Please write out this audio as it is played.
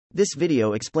This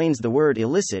video explains the word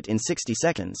illicit in 60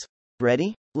 seconds.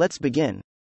 Ready? Let's begin.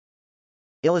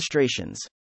 Illustrations.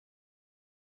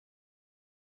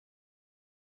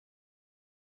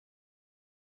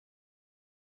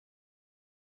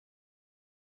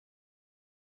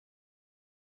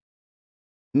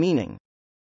 Meaning.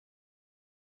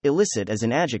 Illicit as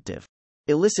an adjective.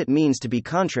 Illicit means to be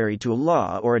contrary to a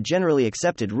law or a generally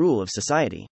accepted rule of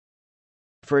society.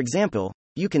 For example,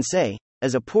 you can say,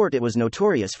 as a port it was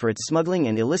notorious for its smuggling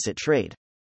and illicit trade.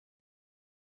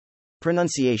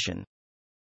 Pronunciation.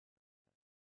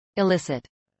 Illicit.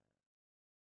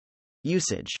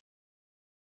 Usage.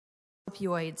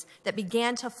 Opioids that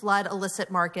began to flood illicit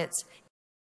markets.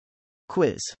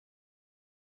 Quiz.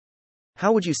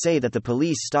 How would you say that the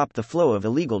police stopped the flow of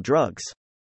illegal drugs?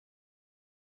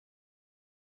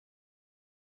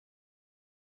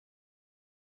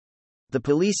 The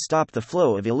police stopped the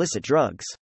flow of illicit drugs.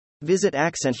 Visit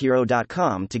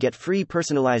accenthero.com to get free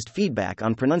personalized feedback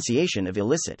on pronunciation of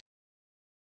illicit.